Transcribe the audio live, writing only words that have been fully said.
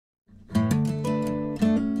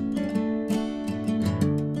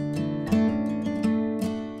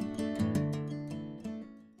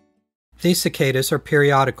These cicadas are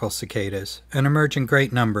periodical cicadas and emerge in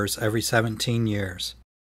great numbers every 17 years.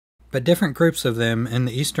 But different groups of them in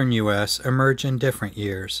the eastern U.S. emerge in different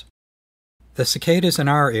years. The cicadas in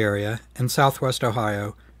our area, in southwest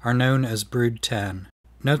Ohio, are known as Brood 10.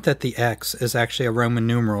 Note that the X is actually a Roman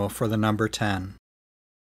numeral for the number 10.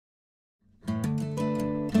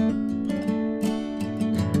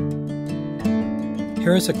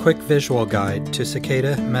 Here is a quick visual guide to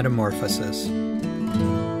cicada metamorphosis.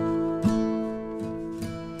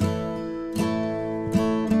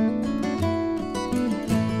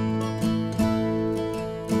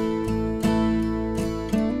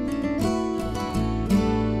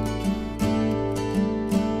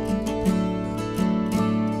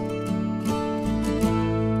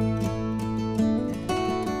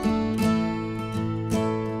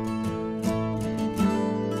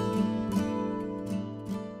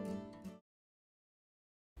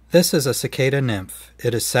 This is a cicada nymph.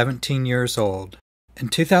 It is 17 years old. In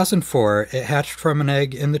 2004, it hatched from an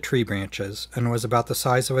egg in the tree branches and was about the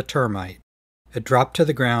size of a termite. It dropped to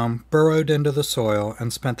the ground, burrowed into the soil,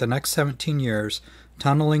 and spent the next 17 years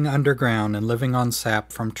tunneling underground and living on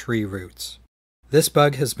sap from tree roots. This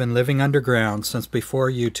bug has been living underground since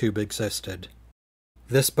before YouTube existed.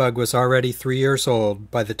 This bug was already 3 years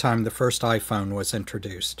old by the time the first iPhone was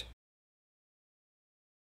introduced.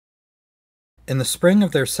 In the spring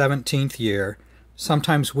of their 17th year,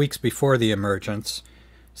 sometimes weeks before the emergence,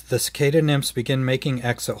 the cicada nymphs begin making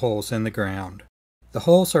exit holes in the ground. The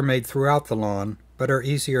holes are made throughout the lawn, but are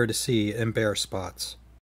easier to see in bare spots.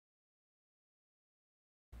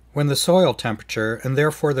 When the soil temperature, and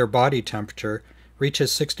therefore their body temperature,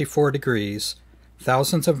 reaches 64 degrees,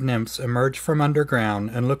 thousands of nymphs emerge from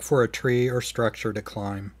underground and look for a tree or structure to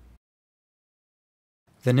climb.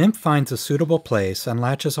 The nymph finds a suitable place and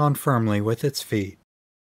latches on firmly with its feet.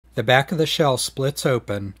 The back of the shell splits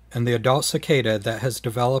open, and the adult cicada that has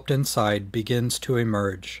developed inside begins to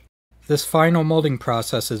emerge. This final molding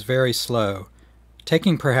process is very slow,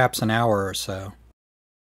 taking perhaps an hour or so.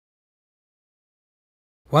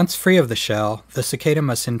 Once free of the shell, the cicada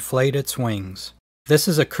must inflate its wings. This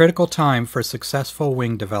is a critical time for successful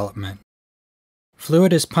wing development.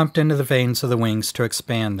 Fluid is pumped into the veins of the wings to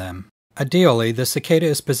expand them. Ideally, the cicada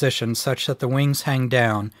is positioned such that the wings hang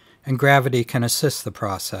down and gravity can assist the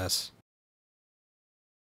process.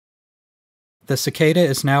 The cicada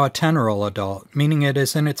is now a teneral adult, meaning it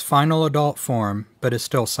is in its final adult form, but is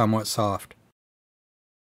still somewhat soft.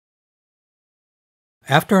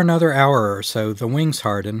 After another hour or so, the wings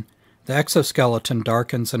harden, the exoskeleton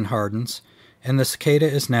darkens and hardens, and the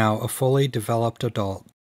cicada is now a fully developed adult.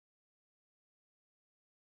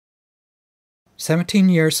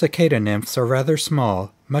 17-year cicada nymphs are rather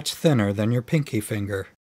small, much thinner than your pinky finger.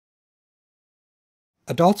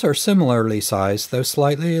 Adults are similarly sized, though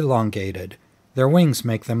slightly elongated. Their wings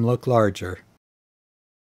make them look larger.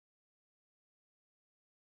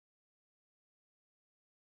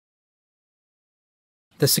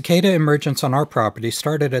 The cicada emergence on our property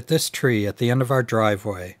started at this tree at the end of our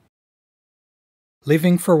driveway.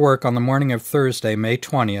 Leaving for work on the morning of Thursday, May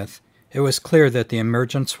 20th, it was clear that the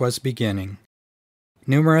emergence was beginning.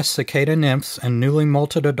 Numerous cicada nymphs and newly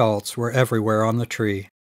molted adults were everywhere on the tree.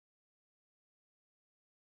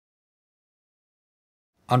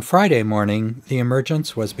 On Friday morning, the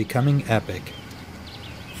emergence was becoming epic.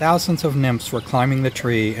 Thousands of nymphs were climbing the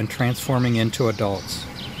tree and transforming into adults.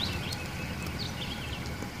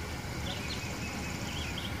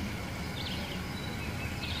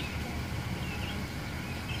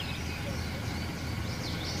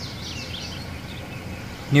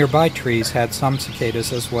 Nearby trees had some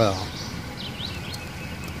cicadas as well.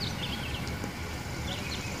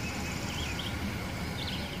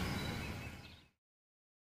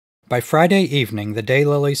 By Friday evening, the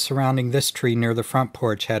daylilies surrounding this tree near the front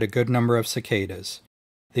porch had a good number of cicadas.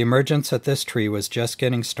 The emergence at this tree was just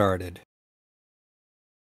getting started.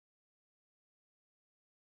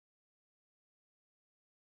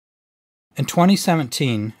 In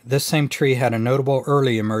 2017, this same tree had a notable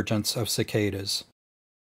early emergence of cicadas.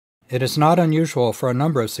 It is not unusual for a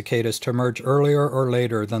number of cicadas to emerge earlier or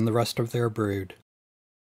later than the rest of their brood.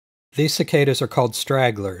 These cicadas are called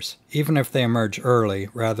stragglers, even if they emerge early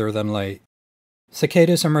rather than late.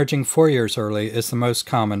 Cicadas emerging 4 years early is the most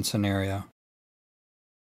common scenario.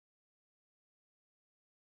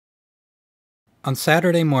 On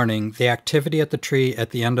Saturday morning, the activity at the tree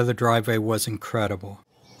at the end of the driveway was incredible.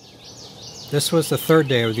 This was the third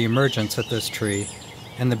day of the emergence at this tree,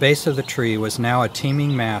 and the base of the tree was now a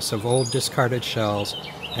teeming mass of old discarded shells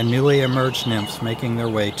and newly emerged nymphs making their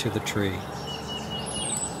way to the tree.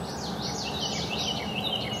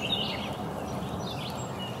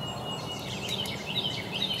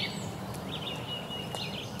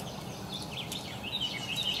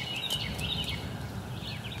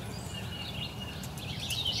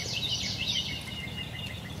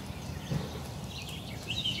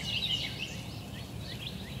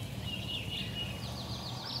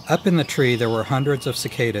 Up in the tree there were hundreds of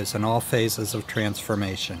cicadas in all phases of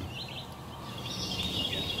transformation.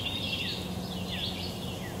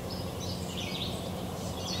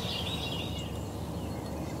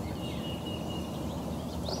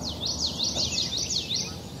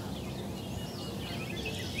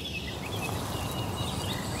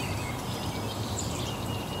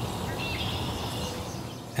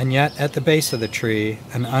 And yet, at the base of the tree,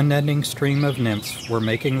 an unending stream of nymphs were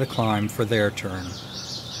making the climb for their turn.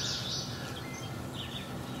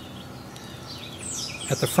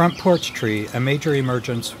 At the front porch tree, a major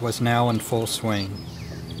emergence was now in full swing.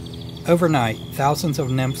 Overnight, thousands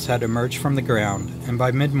of nymphs had emerged from the ground, and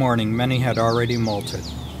by mid-morning many had already molted.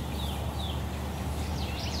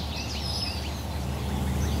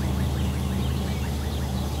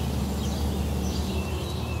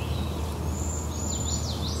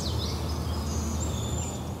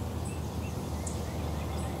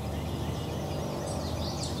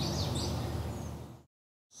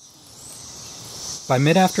 By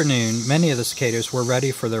mid-afternoon, many of the cicadas were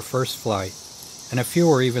ready for their first flight, and a few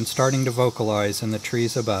were even starting to vocalize in the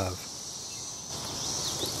trees above.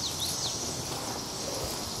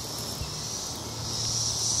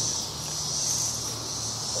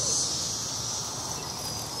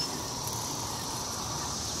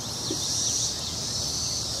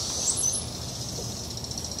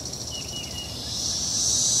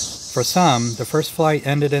 For some, the first flight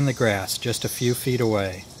ended in the grass just a few feet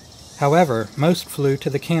away. However, most flew to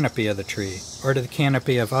the canopy of the tree, or to the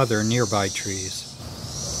canopy of other nearby trees.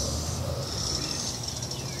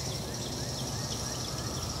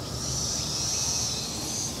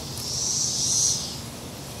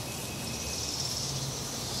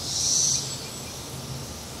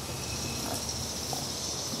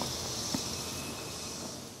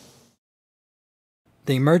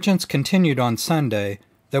 The emergence continued on Sunday,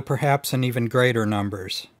 though perhaps in even greater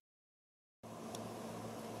numbers.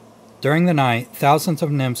 During the night, thousands of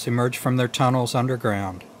nymphs emerged from their tunnels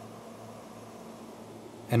underground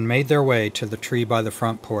and made their way to the tree by the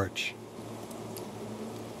front porch.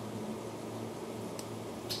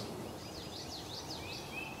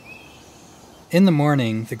 In the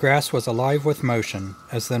morning, the grass was alive with motion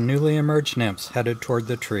as the newly emerged nymphs headed toward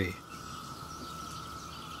the tree.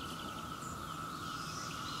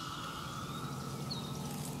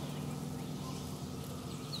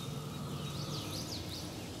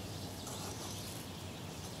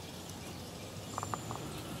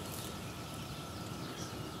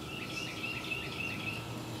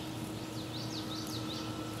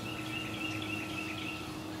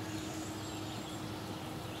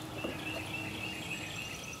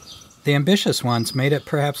 The ambitious ones made it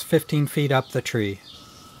perhaps 15 feet up the tree.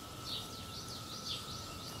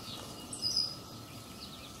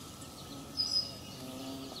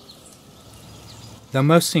 Though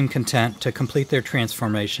most seemed content to complete their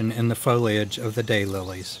transformation in the foliage of the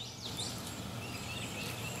daylilies.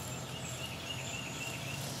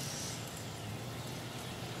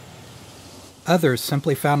 Others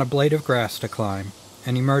simply found a blade of grass to climb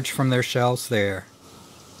and emerged from their shells there.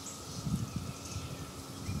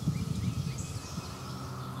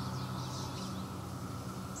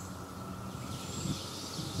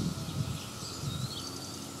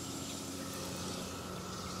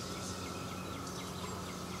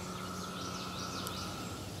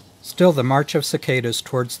 Still, the march of cicadas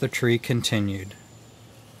towards the tree continued.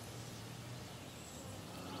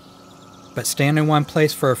 But stand in one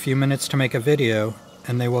place for a few minutes to make a video,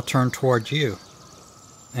 and they will turn toward you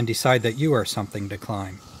and decide that you are something to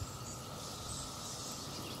climb.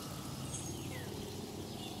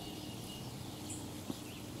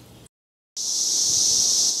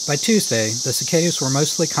 By Tuesday, the cicadas were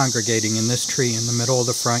mostly congregating in this tree in the middle of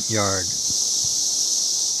the front yard.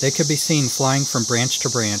 They could be seen flying from branch to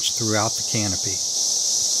branch throughout the canopy.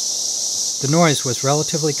 The noise was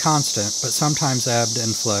relatively constant, but sometimes ebbed and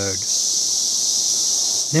flowed.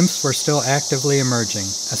 Nymphs were still actively emerging,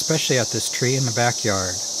 especially at this tree in the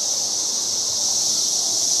backyard.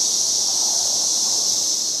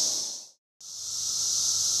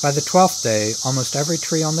 By the 12th day, almost every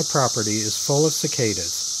tree on the property is full of cicadas,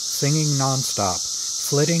 singing non-stop,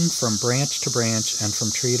 flitting from branch to branch and from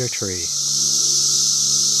tree to tree.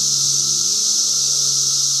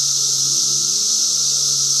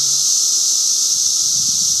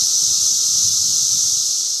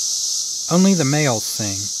 Only the males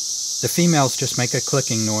sing. The females just make a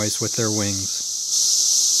clicking noise with their wings.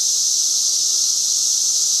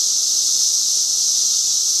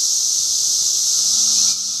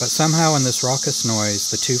 But somehow in this raucous noise,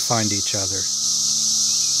 the two find each other.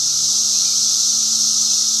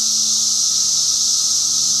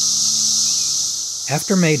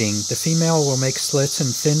 After mating, the female will make slits in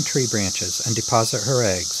thin tree branches and deposit her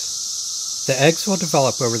eggs. The eggs will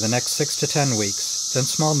develop over the next 6 to 10 weeks, then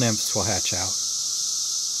small nymphs will hatch out.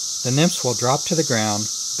 The nymphs will drop to the ground,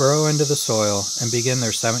 burrow into the soil, and begin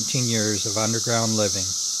their 17 years of underground living.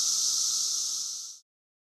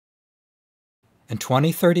 In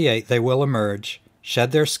 2038, they will emerge,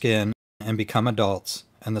 shed their skin, and become adults,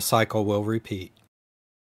 and the cycle will repeat.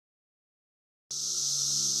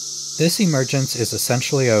 This emergence is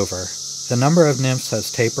essentially over. The number of nymphs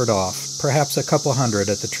has tapered off, perhaps a couple hundred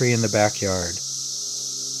at the tree in the backyard.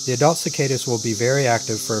 The adult cicadas will be very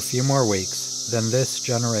active for a few more weeks, then this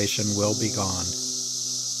generation will be gone.